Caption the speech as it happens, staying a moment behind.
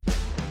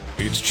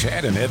It's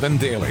Chad and Evan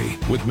Daily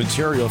with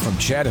material from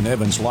Chad and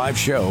Evan's live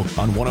show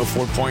on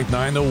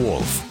 104.9 The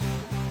Wolf.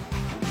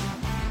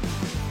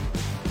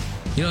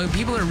 You know,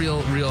 people are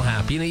real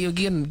happy. You know, you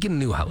get a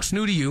new house,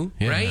 new to you,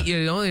 right?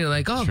 You know, you're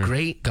like, oh,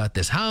 great, got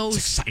this house.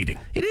 It's exciting.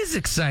 It is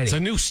exciting. It's a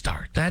new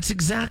start. That's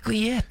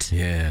exactly it.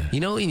 Yeah. You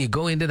know, and you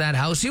go into that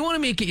house, you want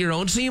to make it your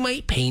own, so you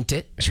might paint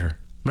it. Sure.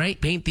 Right?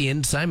 Paint the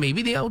inside,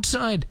 maybe the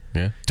outside.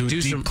 Yeah. Do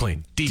some deep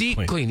clean.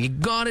 Deep clean. You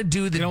got to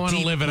do the You don't want to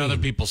deep live in clean.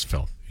 other people's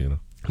filth, you know.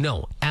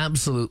 No,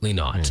 absolutely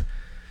not.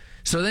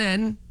 So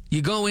then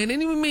you go in,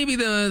 and maybe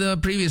the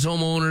previous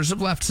homeowners have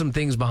left some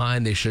things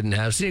behind they shouldn't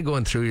have. So you're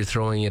going through, you're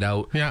throwing it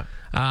out. Yeah.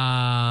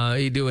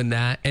 You're doing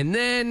that. And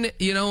then,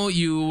 you know,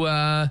 you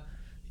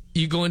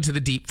go into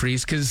the deep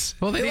freeze because...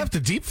 Well, they left the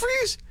deep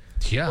freeze?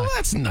 Yeah. Well,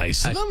 that's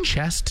nice of them. A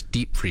chest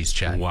deep freeze,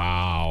 Chad.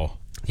 Wow.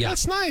 Yeah.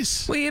 That's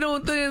nice. Well, you know,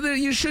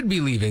 you should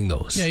be leaving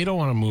those. Yeah, you don't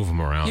want to move them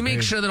around. You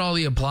make sure that all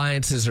the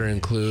appliances are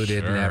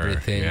included and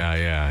everything.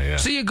 Yeah.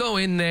 So you go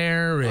in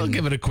there and I'll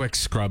give it a quick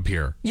scrub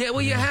here. Yeah,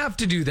 well, you have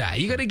to do that.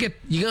 You gotta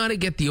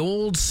get the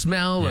old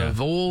smell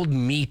of old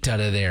meat out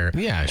of there.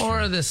 Yeah,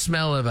 sure. Or the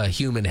smell of a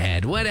human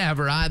head.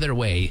 Whatever, either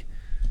way.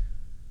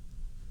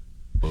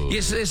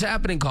 Yes, this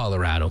happened in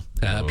Colorado.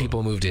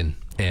 People moved in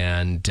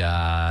and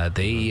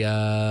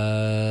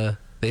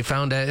they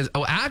found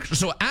out.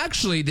 So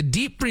actually, the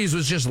deep freeze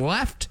was just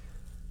left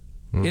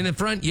in the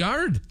front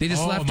yard. They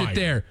just left it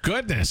there.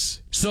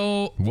 Goodness.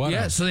 So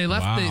so they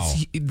left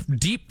this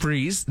deep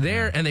freeze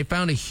there, and they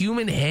found a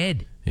human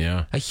head.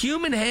 Yeah. A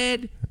human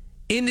head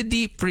in the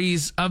deep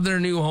freeze of their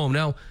new home.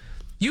 Now,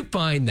 you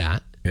find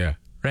that. Yeah.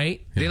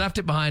 Right? Yeah. They left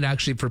it behind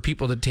actually for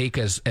people to take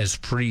as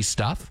free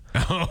stuff.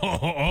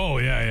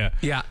 Yeah.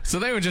 Yeah. So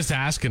they were just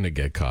asking to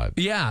get caught.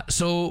 Yeah.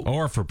 So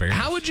or for bears.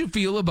 How would you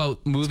feel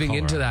about moving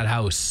into that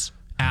house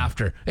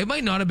after? It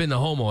might not have been the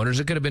homeowners.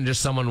 It could have been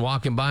just someone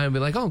walking by and be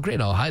like, oh, great,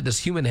 I'll hide this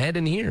human head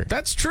in here.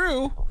 That's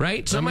true.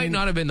 Right? So it might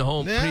not have been the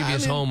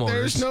previous homeowners.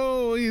 There's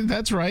no...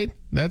 That's right.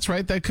 That's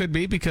right. That could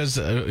be because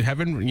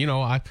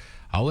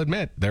I'll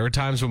admit, there are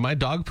times when my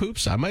dog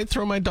poops. I might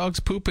throw my dog's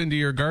poop into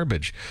your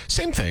garbage.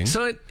 Same thing.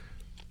 So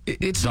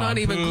it's dog not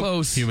even poop,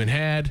 close. Human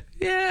head.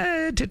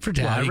 Yeah, tit for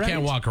tat. Well, you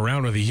can't walk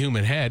around with a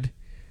human head.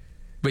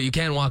 But you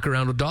can walk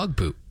around with dog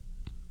poop.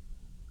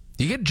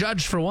 You get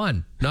judged for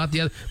one, not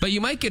the other. But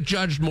you might get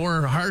judged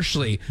more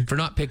harshly for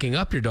not picking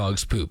up your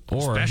dog's poop,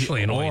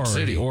 especially in a white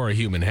city. Or a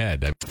human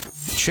head.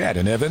 Chad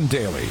and Evan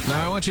Daily.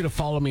 Now, I want you to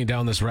follow me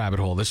down this rabbit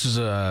hole. This is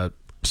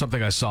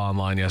something I saw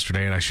online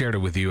yesterday, and I shared it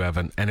with you,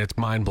 Evan, and it's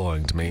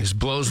mind-blowing to me. This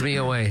blows me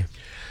away.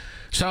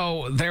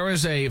 So there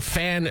is a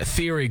fan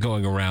theory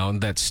going around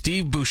that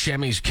Steve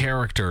Buscemi's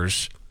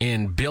characters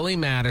in Billy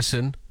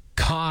Madison,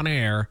 Con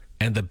Air,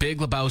 and The Big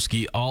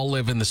Lebowski all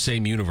live in the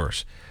same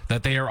universe.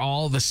 That they are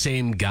all the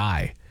same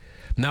guy.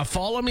 Now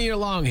follow me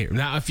along here.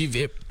 Now,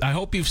 I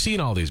hope you've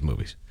seen all these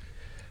movies.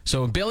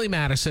 So in Billy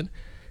Madison,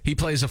 he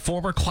plays a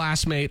former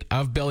classmate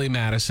of Billy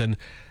Madison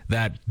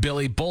that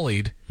Billy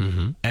bullied,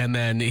 and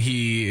then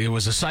it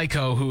was a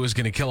psycho who was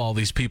going to kill all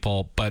these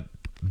people, but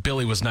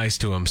Billy was nice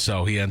to him,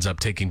 so he ends up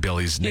taking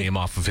Billy's name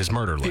off of his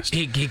murder list.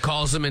 He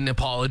calls him and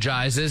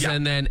apologizes,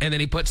 and then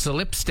he puts the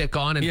lipstick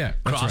on and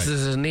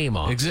crosses his name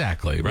off.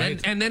 Exactly, right?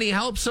 And then he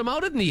helps him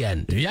out in the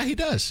end. Yeah, he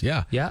does,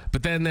 yeah.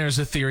 But then there's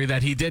a theory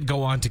that he did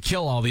go on to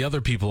kill all the other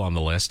people on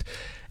the list,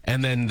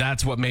 and then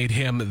that's what made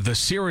him the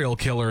serial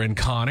killer in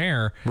Con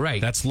Air.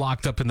 Right. That's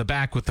locked up in the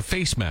back with the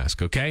face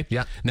mask, okay?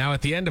 Yeah. Now,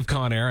 at the end of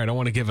Con Air, I don't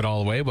want to give it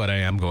all away, but I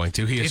am going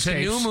to. It's a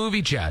new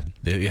movie, Chad.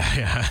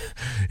 Yeah.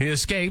 He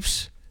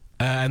escapes.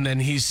 And then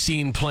he's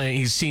seen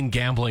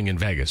gambling in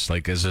Vegas,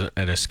 like as an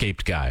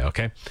escaped guy,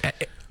 okay?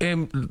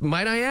 And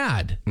might I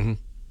add,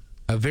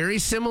 a very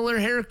similar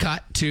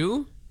haircut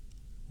to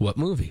what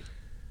movie?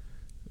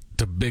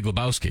 To Big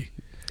Lebowski.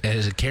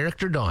 As a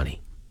character,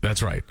 Donnie.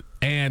 That's right.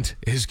 And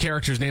his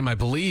character's name, I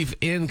believe,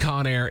 in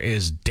Con Air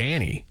is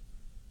Danny.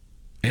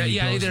 And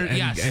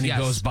he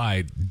goes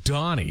by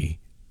Donnie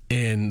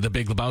in The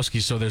Big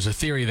Lebowski. So there's a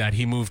theory that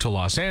he moved to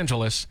Los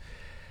Angeles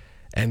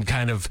and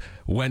kind of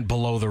went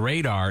below the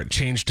radar,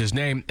 changed his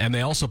name, and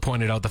they also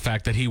pointed out the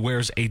fact that he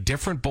wears a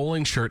different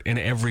bowling shirt in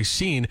every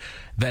scene,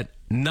 that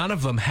none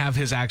of them have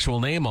his actual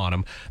name on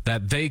them,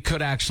 that they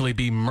could actually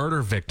be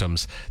murder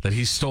victims that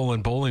he's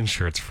stolen bowling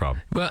shirts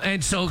from. Well,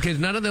 and so, because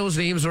none of those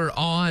names were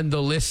on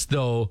the list,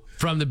 though,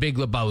 from The Big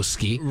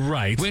Lebowski.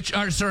 Right.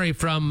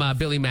 From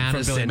Billy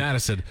Madison. From Billy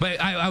Madison.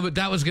 But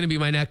that was going to be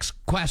my next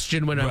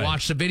question when I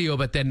watched the video,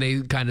 but then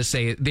they kind of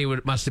say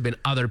must have been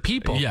other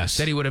people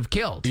that he would have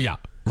killed. Yeah.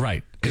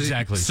 Right,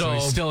 exactly. So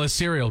he's still a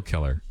serial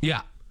killer.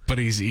 Yeah. But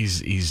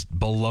he's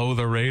below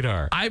the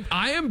radar. I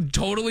am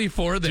totally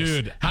for this.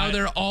 Dude,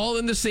 they're all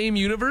in the same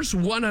universe,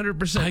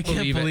 100% I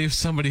can't believe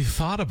somebody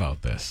thought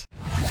about this.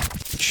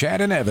 Chad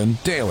and Evan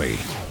Daily.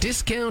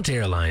 Discount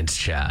Airlines,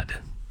 Chad.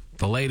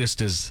 The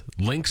latest is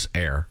Lynx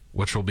Air,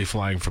 which will be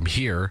flying from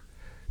here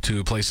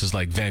to places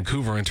like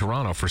Vancouver and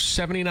Toronto for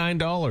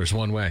 $79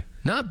 one way.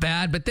 Not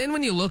bad, but then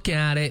when you look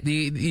at it,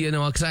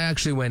 because I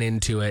actually went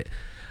into it,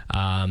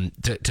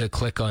 to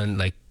click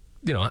on,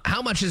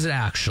 how much is it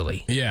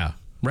actually? Yeah.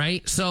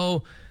 right?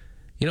 So,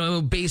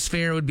 base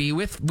fare would be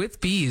with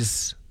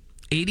fees,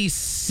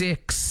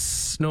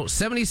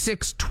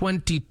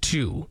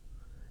 76.22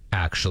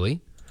 actually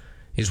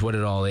is what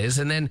it all is.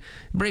 And then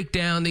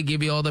breakdown, they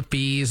give you all the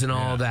fees and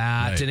all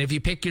that. Right. And if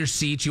you pick your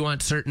seats, you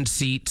want certain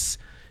seats,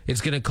 it's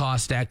going to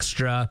cost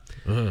extra.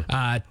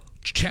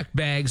 Check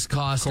bags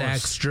cost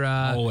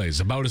extra.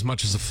 Always. About as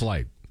much as a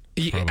flight.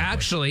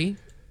 Actually,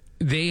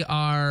 they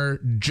are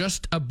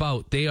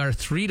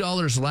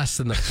 $3 less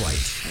than the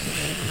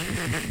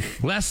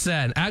flight. Less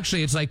than.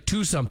 Actually, it's like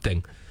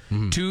 $2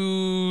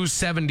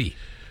 $2.70.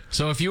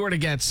 So if you were to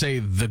get, say,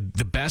 the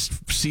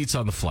best seats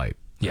on the flight,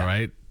 all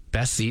right?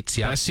 Best seats,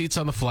 yeah. Best seats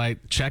on the flight,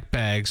 check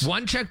bags.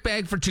 One check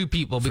bag for 2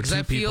 people, because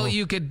I feel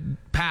you could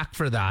pack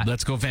for that.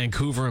 Let's go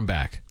Vancouver and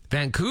back.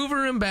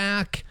 Vancouver and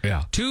back.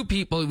 Yeah. 2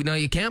 people. Now,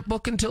 you can't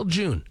book until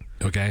June.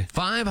 Okay.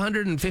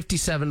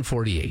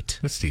 $557.48.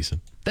 That's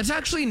decent. That's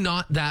actually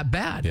not that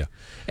bad. Yeah.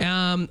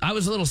 I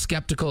was a little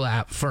skeptical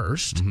at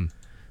first,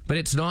 but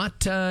it's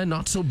not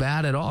so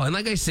bad at all. And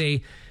like I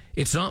say,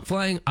 it's not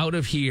flying out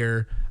of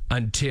here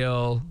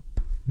until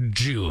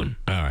June.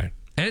 All right.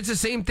 And it's the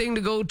same thing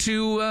to go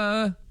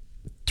to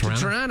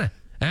Toronto.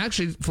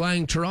 Actually,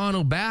 flying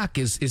Toronto back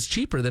is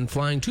cheaper than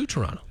flying to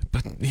Toronto.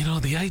 But,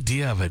 the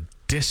idea of a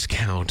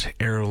discount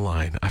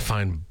airline, I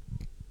find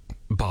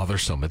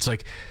bothersome. It's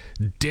like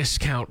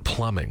discount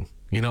plumbing.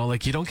 You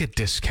don't get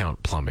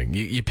discount plumbing.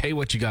 You pay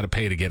what you got to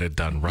pay to get it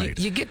done right.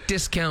 You get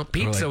discount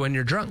pizza when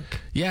you're drunk.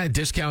 Yeah,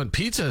 discount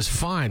pizza is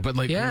fine, but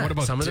what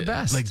about some of the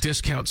best? Like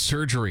discount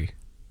surgery?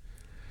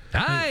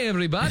 Hi,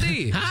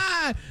 everybody.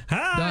 Hi,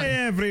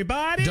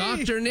 everybody.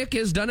 Dr. Nick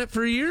has done it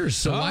for years,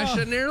 so why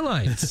shouldn't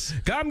airlines?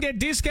 Come get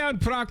discount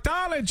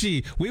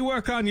proctology. We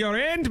work on your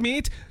end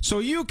meat so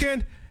you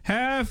can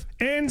have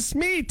ends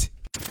meet.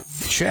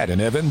 Chad and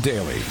Evan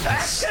daily.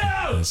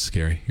 That's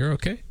scary. You're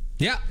okay?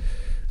 Yeah.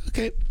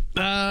 Okay.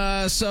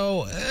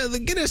 So the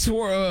Guinness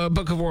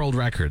Book of World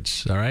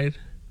Records, all right?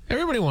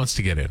 Everybody wants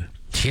to get in.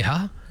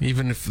 Yeah.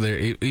 Even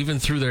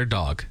through their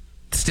dog.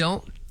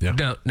 Still?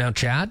 Yeah. Now,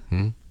 Chad,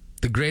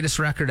 the greatest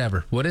record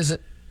ever. What is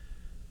it?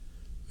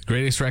 The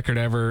greatest record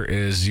ever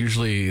is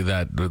usually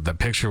that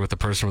picture with the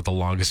person with the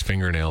longest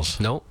fingernails.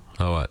 Nope.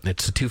 Oh, what?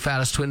 It's the 2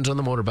 fattest twins on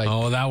the motorbike.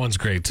 Oh, that one's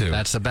great, too.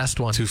 That's the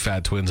best one. 2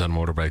 fat twins on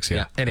motorbikes,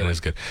 yeah. Anyway. That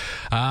is good.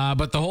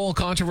 But the whole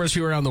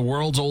controversy around the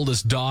world's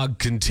oldest dog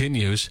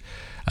continues.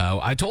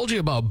 I told you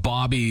about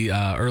Bobby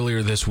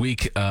earlier this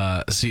week.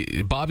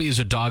 Bobby is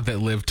a dog that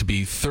lived to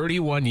be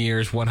 31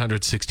 years,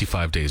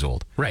 165 days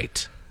old.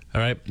 Right. All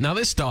right. Now,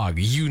 this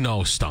dog,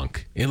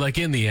 stunk.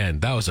 In the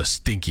end, that was a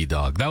stinky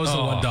dog. That was the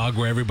one dog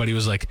where everybody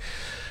was like,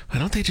 why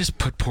don't they just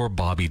put poor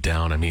Bobby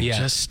down? I mean,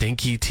 just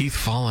stinky, teeth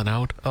falling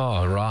out.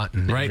 Oh,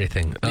 rotten, right?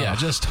 Everything. Yeah,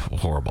 just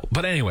horrible.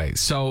 But anyway,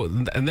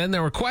 and then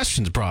there were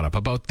questions brought up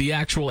about the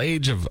actual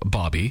age of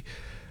Bobby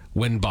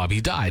when Bobby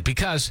died.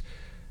 Because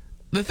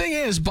the thing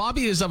is,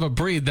 Bobby is of a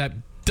breed that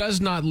does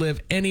not live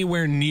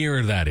anywhere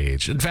near that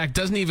age. In fact,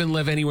 doesn't even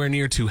live anywhere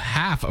near to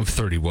half of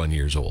 31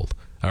 years old.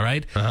 All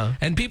right?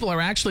 And people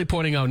are actually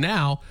pointing out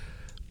now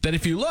that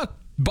if you look,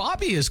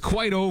 Bobby is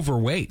quite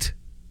overweight.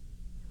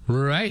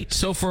 Right.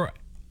 So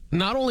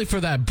not only for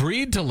that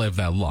breed to live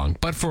that long,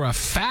 but for a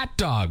fat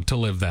dog to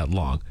live that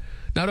long.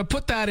 Now, to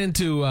put that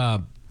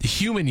into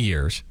human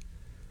years,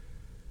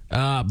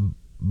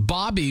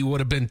 Bobby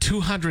would have been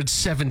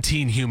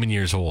 217 human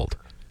years old.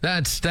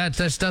 That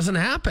doesn't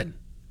happen.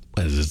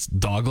 Is this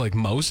dog like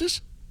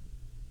Moses?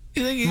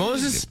 Did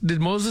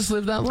Moses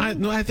live that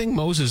long? I think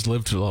Moses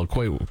lived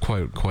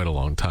quite a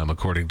long time,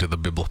 according to the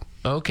Bible.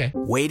 Okay.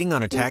 Waiting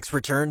on a tax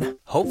return?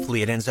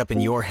 Hopefully it ends up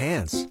in your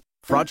hands.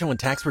 Fraudulent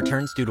tax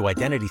returns due to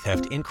identity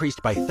theft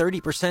increased by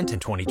 30% in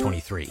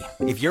 2023.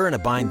 If you're in a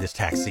bind this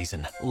tax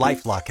season,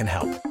 LifeLock can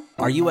help.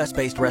 Our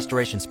U.S.-based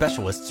restoration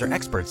specialists are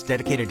experts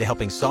dedicated to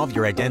helping solve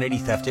your identity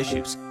theft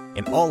issues.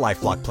 And all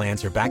LifeLock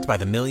plans are backed by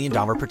the $1 Million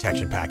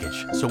Protection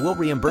Package. So we'll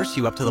reimburse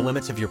you up to the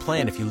limits of your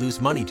plan if you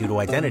lose money due to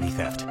identity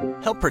theft.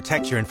 Help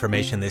protect your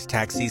information this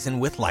tax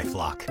season with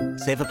LifeLock.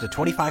 Save up to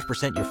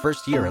 25% your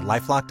first year at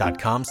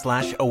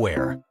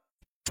LifeLock.com/aware.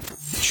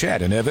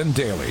 Chad and Evan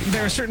daily.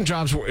 There are certain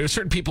jobs,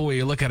 certain people where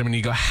you look at them and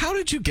you go, how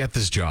did you get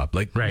this job?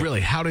 Really,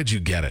 how did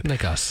you get it?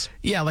 Like us.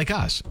 Yeah, like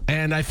us.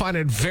 And I find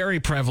it very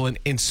prevalent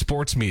in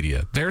sports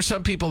media. There are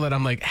some people that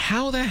I'm like,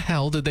 how the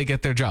hell did they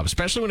get their job?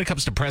 Especially when it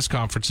comes to press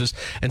conferences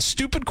and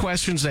stupid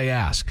questions they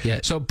ask. Yeah.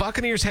 So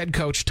Buccaneers head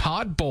coach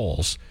Todd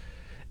Bowles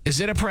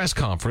is at a press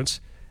conference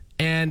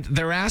and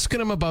they're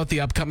asking him about the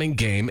upcoming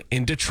game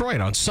in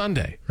Detroit on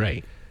Sunday.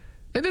 Right.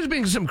 And there's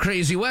been some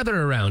crazy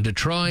weather around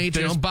Detroit,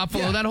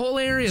 Buffalo, that whole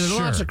area. There's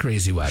lots of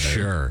crazy weather.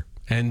 Sure.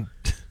 And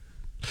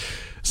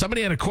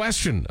somebody had a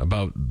question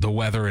about the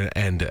weather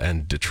and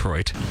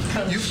Detroit.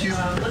 Coach,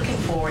 looking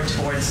forward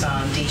towards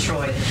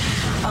Detroit.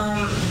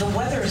 The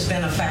weather has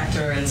been a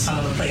factor in some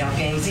of the playoff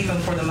games, even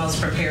for the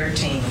most prepared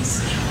teams.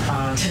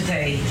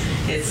 Today,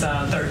 it's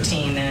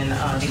 13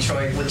 in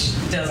Detroit, which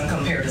doesn't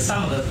compare to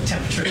some of the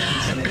temperatures we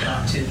tend to go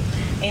up to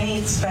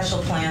Any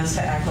special plans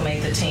to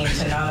acclimate the team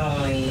to not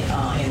only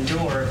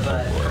endure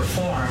but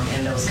perform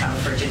in those kind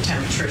of frigid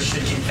temperatures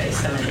should you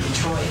face them in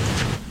Detroit?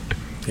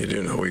 You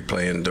do know we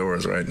play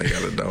indoors, right? And they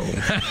got a dome.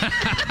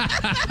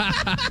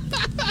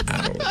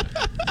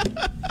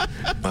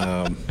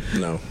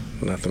 No,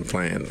 nothing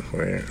planned.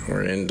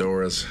 We're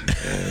indoors,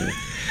 and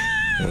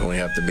we only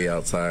have to be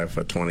outside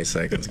for 20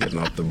 seconds getting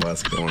off the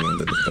bus going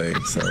under the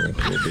thing, so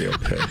we'll be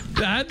okay.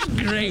 That's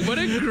great. What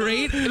a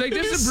great, like,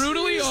 just a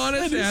brutally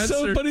honest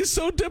answer. But he's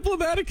so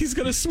diplomatic, he's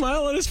going to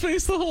smile on his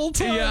face the whole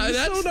time. Yeah, He's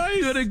that's so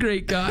nice. What a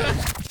great guy.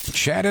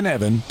 Chad and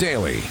Evan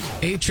daily.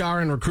 HR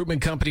and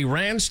recruitment company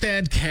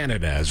Randstad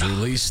Canada has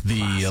released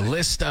the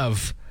list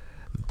of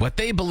what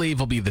they believe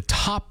will be the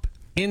top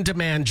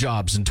in-demand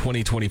jobs in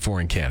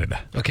 2024 in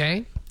Canada.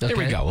 Okay. Here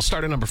we go. We'll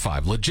start at number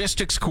 5.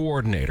 Logistics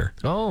coordinator.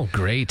 Oh,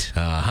 great.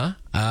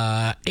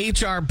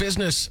 HR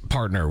business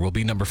partner will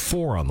be number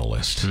 4 on the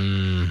list.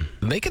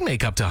 They can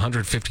make up to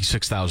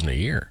 $156,000 a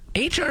year.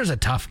 HR is a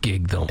tough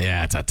gig, though.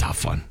 Yeah, it's a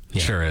tough one.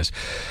 Yeah. Sure is. 3,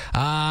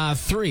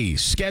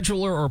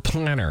 scheduler or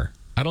planner.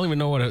 I don't even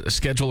know what a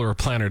scheduler or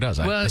planner does.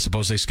 I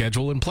suppose they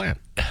schedule and plan.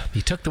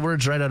 You took the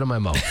words right out of my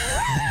mouth.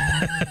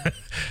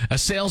 A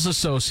sales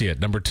associate,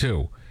 number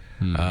 2.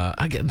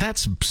 Again,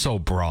 that's so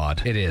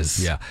broad. It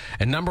is. Yeah.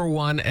 And number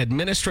 1,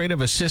 administrative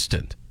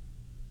assistant.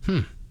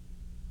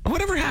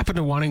 Whatever happened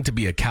to wanting to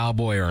be a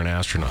cowboy or an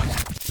astronaut?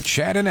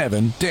 Chad and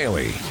Evan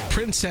daily.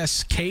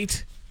 Princess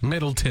Kate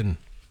Middleton.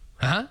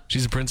 Huh?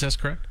 She's a princess,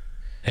 correct?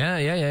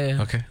 Yeah.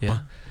 Okay. Yeah.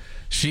 Well,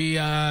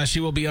 she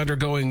will be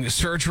undergoing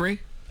surgery.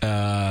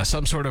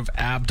 Some sort of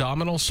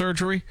abdominal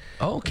surgery.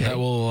 Okay. That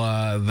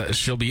will.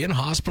 She'll be in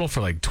hospital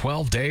for like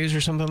 12 days or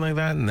something like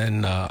that, and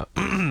then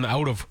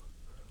out of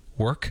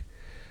work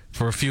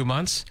for a few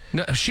months.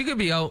 No, she could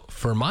be out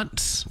for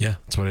months. Yeah,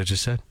 that's what I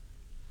just said.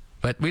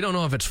 But we don't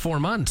know if it's 4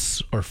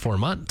 months or 4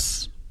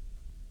 months.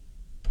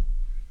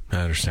 I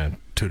understand.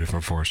 2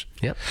 different fours.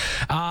 Yep.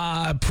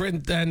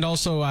 And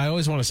also, I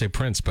always want to say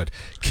Prince, but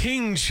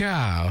King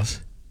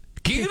Charles.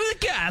 King of the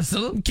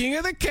castle. King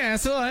of the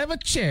castle. I have a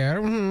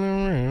chair.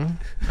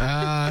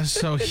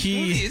 So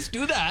Please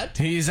do that.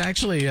 He's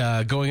actually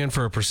going in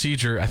for a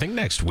procedure, I think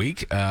next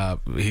week.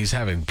 He's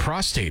having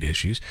prostate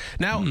issues.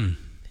 Now,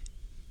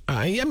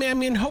 I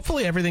mean,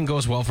 hopefully everything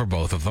goes well for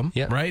both of them,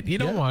 right? You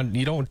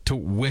don't to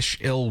wish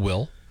ill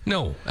will.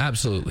 No,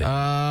 absolutely.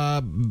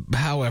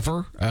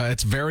 However,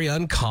 it's very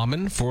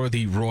uncommon for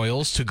the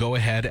royals to go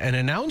ahead and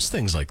announce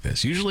things like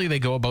this. Usually they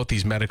go about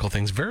these medical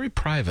things very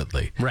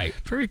privately. Right.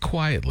 Very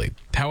quietly.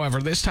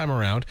 However, this time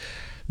around,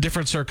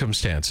 different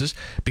circumstances,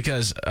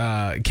 because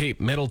Kate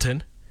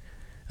Middleton,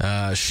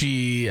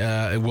 she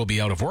will be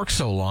out of work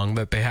so long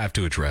that they have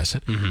to address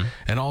it.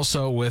 And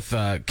also with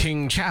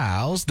King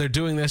Charles, they're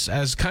doing this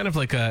as kind of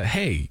like a,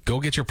 hey,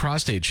 go get your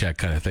prostate check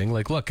kind of thing.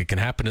 Like, look, it can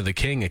happen to the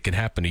king. It can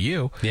happen to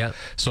you. Yeah.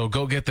 So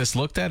go get this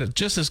looked at, it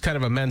just as kind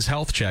of a men's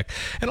health check.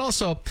 And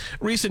also,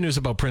 recent news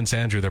about Prince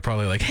Andrew, they're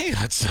probably like, hey,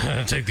 let's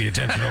take the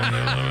attention on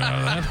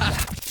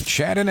that.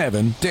 Chad and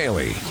Evan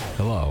daily.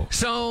 Hello.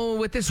 So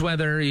with this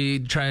weather, you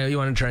want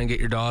to try and get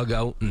your dog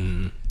out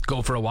and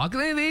go for a walk.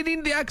 They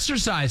need the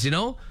exercise, you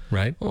know?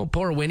 Right. Oh,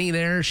 poor Winnie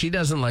there. She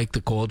doesn't like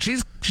the cold.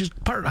 She's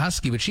part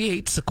husky, but she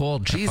hates the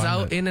cold. She's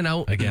out, in and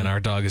out. Again, our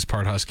dog is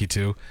part husky,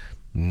 too.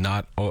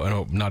 Not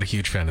a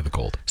huge fan of the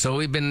cold. So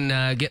we've been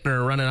getting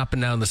her running up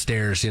and down the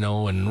stairs, you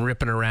know, and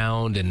ripping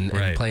around and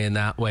playing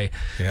that way.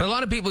 Yeah. But a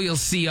lot of people you'll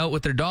see out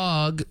with their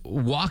dog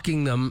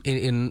walking them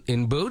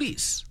in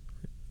booties.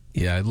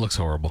 Yeah, it looks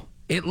horrible.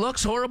 It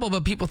looks horrible,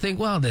 but people think,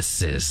 well,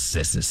 this is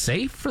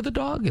safe for the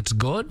dog. It's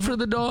good for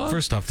the dog.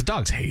 First off, the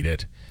dogs hate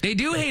it. They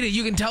do hate it.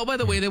 You can tell by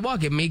the way they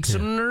walk. It makes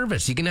them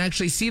nervous. You can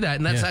actually see that.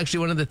 And that's actually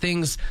one of the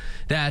things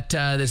that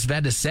this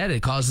vet has said.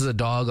 It causes a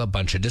dog a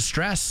bunch of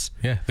distress.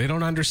 Yeah, they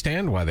don't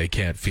understand why they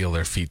can't feel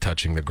their feet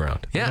touching the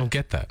ground. They don't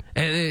get that.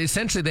 And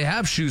essentially, they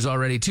have shoes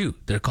already, too.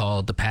 They're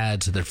called the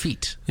pads of their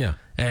feet. Yeah.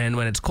 And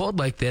when it's cold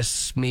like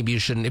this, maybe you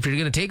shouldn't. If you're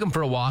going to take them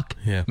for a walk,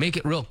 make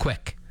it real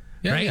quick.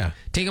 Yeah, right? yeah.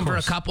 Take them for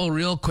a couple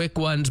real quick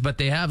ones, but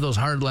they have those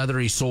hard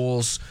leathery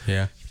soles,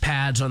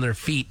 pads on their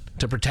feet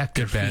to protect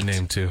their feet. Good band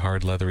name, too,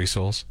 Hard Leathery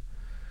Soles.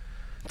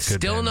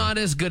 Still not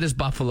as good as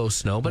Buffalo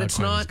Snow, but it's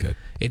not bad.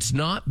 It's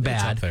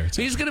up there.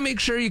 So you're just going to make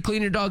sure you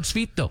clean your dog's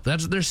feet, though.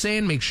 That's what they're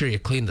saying. Make sure you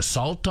clean the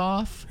salt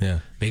off. Yeah.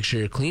 Make sure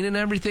you're cleaning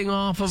everything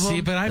off of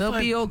them. But they'll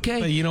be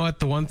okay. But you know what?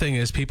 The one thing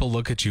is people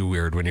look at you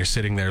weird when you're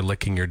sitting there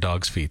licking your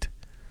dog's feet.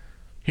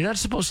 You're not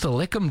supposed to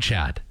lick them,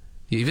 Chad.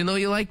 Even though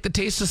you like the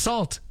taste of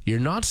salt, you're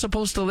not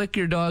supposed to lick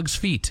your dog's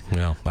feet.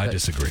 Well, I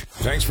disagree.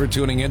 Thanks for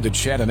tuning in to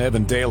Chad and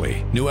Evan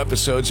Daily. New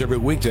episodes every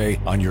weekday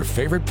on your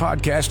favorite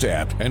podcast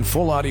app and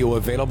full audio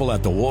available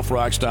at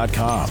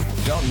thewolfrocks.com.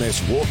 Don't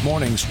miss Wolf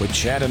Mornings with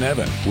Chad and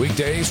Evan.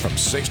 Weekdays from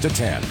 6 to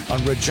 10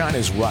 on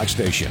Regina's Rock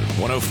Station,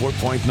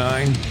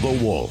 104.9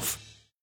 The Wolf.